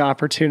learning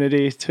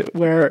opportunity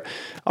where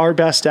our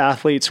best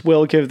athletes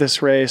will give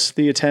this race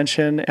the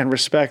attention and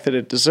respect that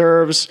it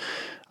deserves.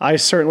 I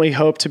certainly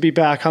hope to be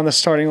back on the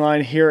starting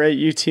line here at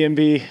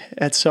UTMB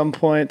at some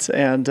point,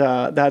 and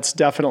that's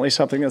definitely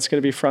something that's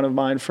going to be front of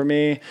mind for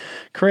me.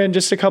 Corinne,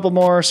 just a couple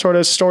more sort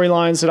of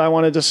storylines that I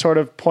wanted to sort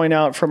of point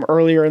out from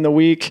earlier in the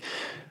week.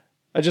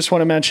 I just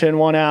want to mention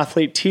one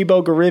athlete,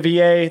 Thibaut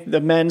Garivier,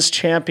 the men's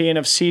champion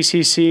of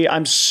CCC.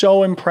 I'm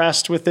so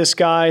impressed with this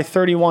guy,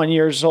 31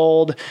 years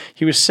old.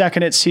 He was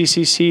second at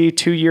CCC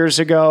 2 years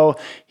ago.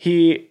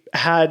 He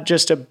had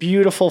just a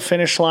beautiful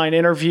finish line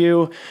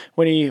interview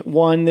when he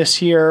won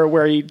this year,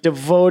 where he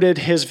devoted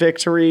his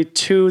victory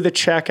to the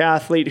Czech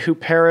athlete who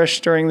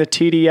perished during the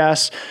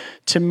TDS.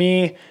 To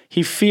me,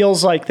 he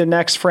feels like the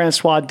next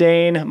Francois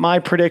Dane. My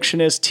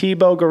prediction is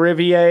Thibaut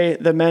Garivier,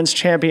 the men's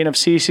champion of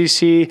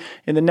CCC.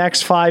 In the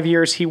next 5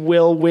 years, he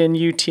will win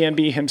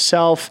UTMB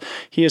himself.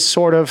 He is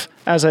sort of,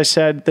 as I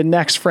said, the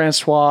next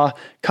Francois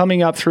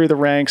coming up through the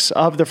ranks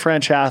of the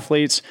French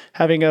athletes,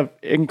 having an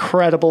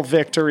incredible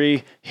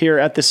victory here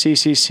at the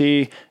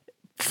CCC.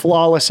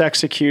 Flawless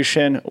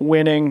execution,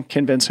 winning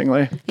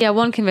convincingly. Yeah,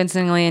 won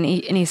convincingly, and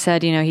he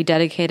said, he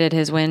dedicated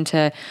his win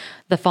to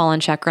the fallen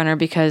Czech runner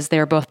because they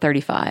were both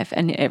 35,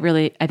 and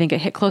I think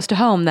it hit close to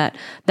home that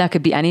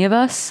could be any of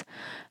us.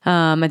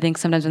 I think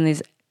sometimes when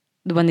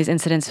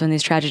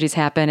these tragedies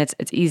happen, it's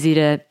easy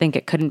to think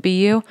it couldn't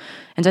be you,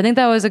 and so I think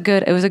that was a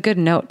good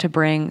note to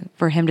bring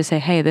for him to say,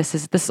 hey, this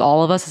is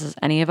all of us, this is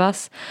any of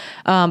us.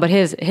 But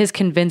his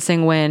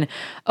convincing win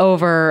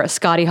over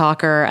Scotty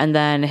Hawker and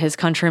then his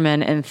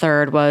countryman in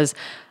third was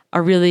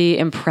a really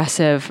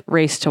impressive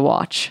race to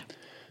watch.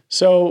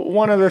 So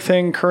one other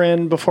thing,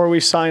 Corinne, before we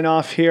sign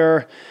off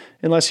here,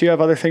 unless you have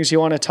other things you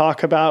want to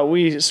talk about,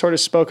 we sort of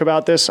spoke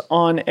about this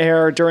on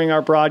air during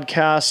our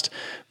broadcast,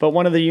 but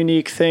one of the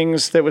unique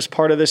things that was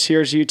part of this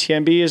year's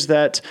UTMB is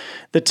that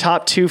the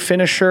top 2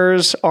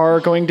 finishers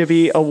are going to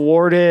be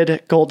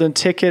awarded golden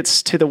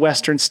tickets to the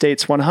Western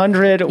States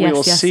 100. We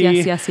will see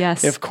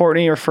if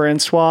Courtney or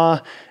Francois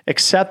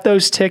accept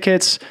those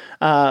tickets,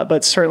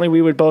 but certainly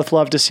we would both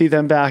love to see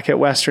them back at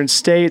Western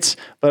States,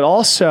 but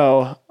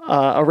also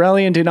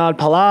Aurélien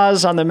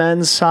Dunod-Palaz on the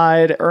men's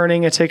side,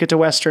 earning a ticket to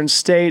Western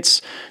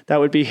States. That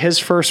would be his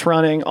first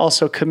running.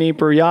 Also Camille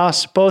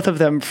Bruyas, both of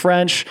them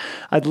French.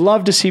 I'd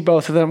love to see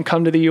both of them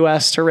come to the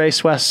U.S. to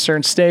race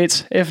Western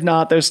States. If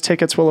not, those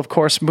tickets will, of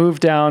course,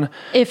 move down.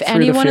 If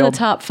anyone in the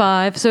top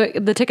 5, so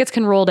the tickets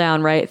can roll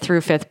down right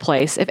through 5th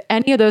place. If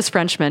any of those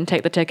Frenchmen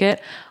take the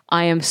ticket,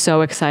 I am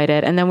so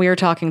excited. And then we were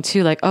talking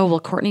too, like, oh, will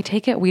Courtney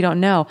take it? We don't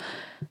know.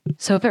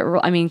 So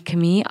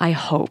Camille,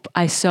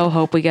 I so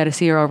hope we get to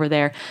see her over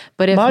there.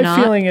 But if not,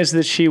 my feeling is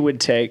that she would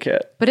take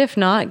it. But if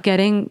not,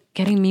 getting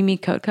Mimi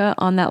Kotka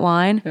on that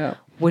line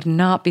would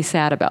not be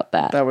sad about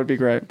that. That would be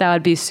great. That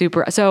would be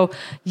super. So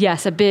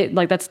yes,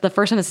 that's the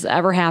first time this has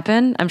ever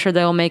happened. I'm sure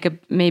they'll make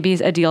maybe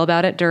a deal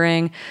about it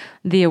during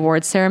the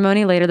awards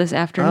ceremony later this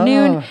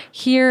afternoon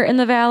here in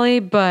the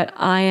Valley. But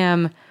I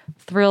am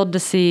thrilled to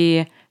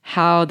see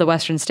how the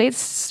Western States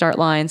start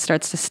line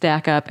starts to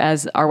stack up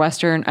as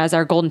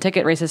our golden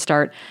ticket races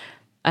start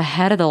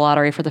ahead of the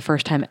lottery for the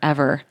first time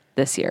ever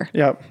this year.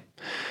 Yep.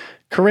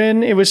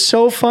 Corinne, it was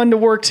so fun to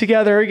work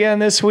together again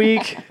this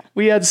week.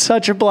 We had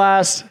such a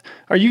blast.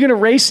 Are you going to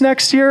race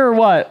next year or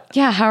what?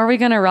 Yeah, how are we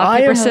going to rock,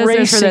 paper, scissors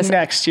for this? I am racing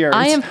next year.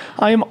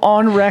 I am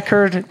on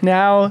record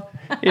now.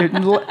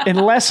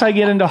 Unless I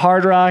get into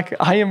Hard Rock,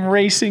 I am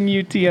racing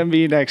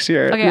UTMB next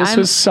year. Okay, this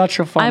was such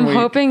a fun week.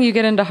 I'm hoping you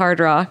get into Hard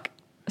Rock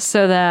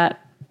so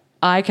that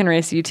I can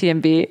race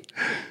UTMB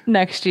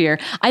next year.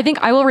 I think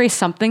I will race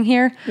something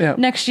here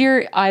next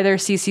year, either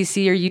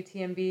CCC or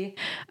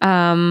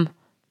UTMB.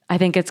 I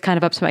think it's kind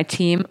of up to my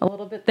team a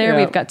little bit there.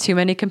 We've got too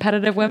many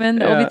competitive women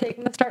that will be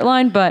taking the start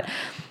line, but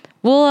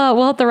we'll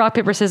have the rock,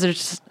 paper,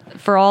 scissors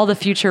for all the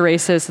future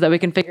races so that we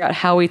can figure out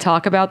how we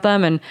talk about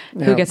them and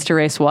who gets to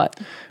race what.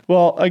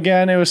 Well,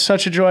 again, it was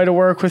such a joy to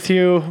work with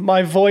you.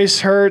 My voice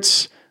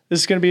hurts.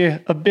 This is going to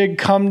be a big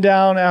come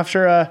down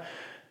after a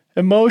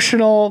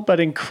emotional but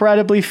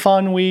incredibly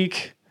fun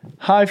week.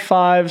 High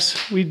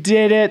fives. We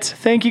did it.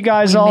 Thank you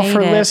guys all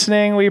for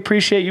listening. We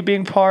appreciate you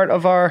being part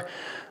of our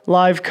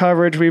live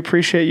coverage. We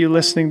appreciate you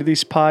listening to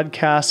these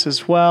podcasts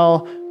as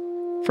well.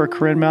 For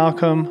Corinne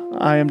Malcolm,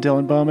 I am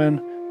Dylan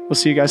Bowman. We'll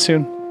see you guys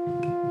soon.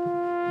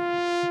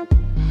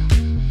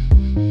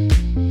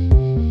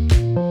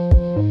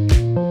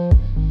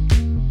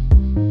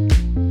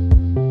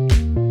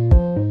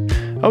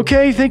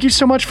 Okay, thank you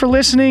so much for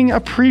listening.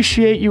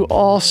 Appreciate you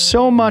all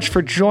so much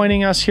for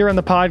joining us here on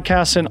the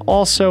podcast and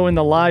also in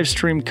the live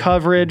stream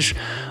coverage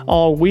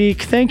all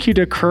week. Thank you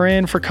to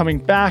Corinne for coming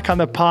back on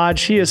the pod.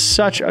 She is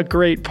such a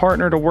great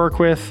partner to work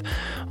with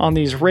on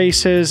these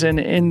races and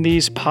in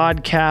these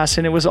podcasts.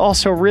 And it was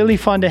also really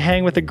fun to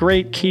hang with the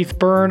great Keith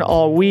Byrne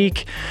all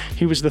week.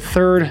 He was the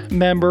third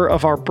member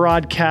of our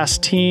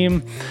broadcast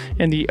team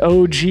and the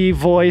OG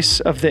voice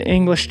of the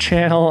English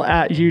channel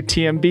at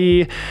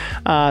UTMB.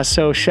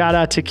 So shout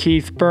out to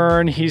Keith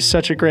Byrne. He's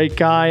such a great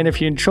guy. And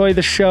if you enjoy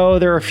the show,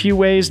 there are a few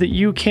ways that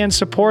you can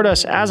support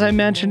us. As I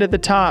mentioned at the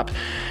top,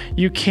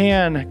 you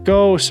can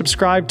go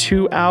subscribe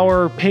to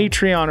our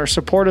Patreon or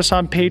support us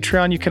on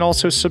Patreon. You can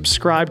also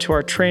subscribe to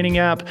our training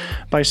app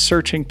by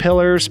searching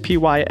Pillars,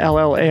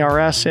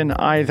 Pillars, in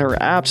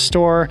either app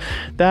store.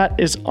 That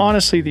is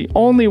honestly the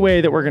only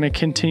way that we're going to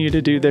continue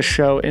to do this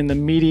show in the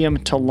medium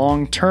to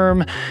long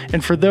term.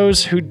 And for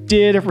those who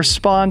did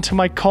respond to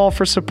my call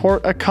for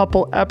support a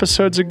couple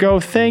episodes ago,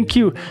 thank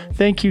you.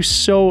 Thank you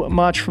so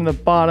much from the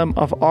bottom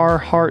of our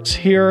hearts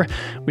here.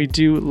 We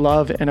do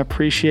love and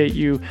appreciate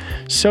you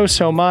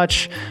so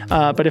much.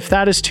 But if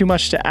that is too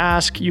much to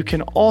ask, you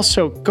can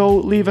also go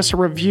leave us a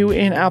review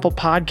in Apple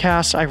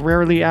Podcasts. I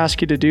rarely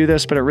ask you to do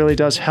this, but it really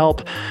does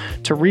help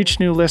to reach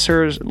new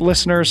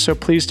listeners. So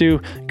please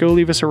do go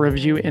leave us a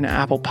review in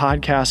Apple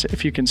Podcasts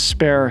if you can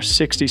spare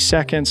 60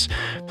 seconds.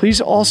 Please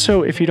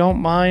also, if you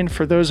don't mind,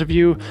 for those of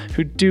you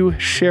who do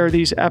share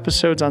these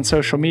episodes on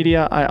social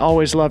media, I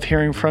always love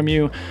hearing from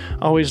you.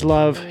 Always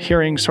love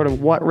hearing sort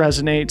of what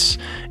resonates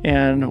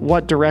and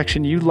what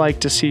direction you'd like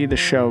to see the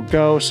show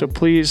go. So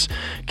please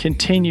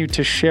continue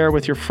to share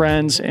with your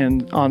friends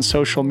and on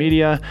social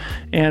media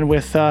and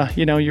with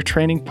your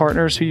training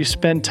partners who you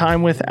spend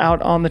time with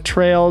out on the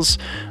trails.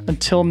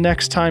 Until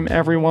next time,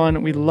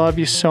 everyone, we love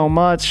you so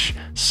much.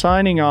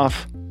 Signing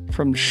off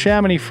from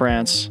Chamonix,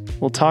 France.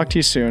 We'll talk to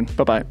you soon.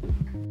 Bye-bye.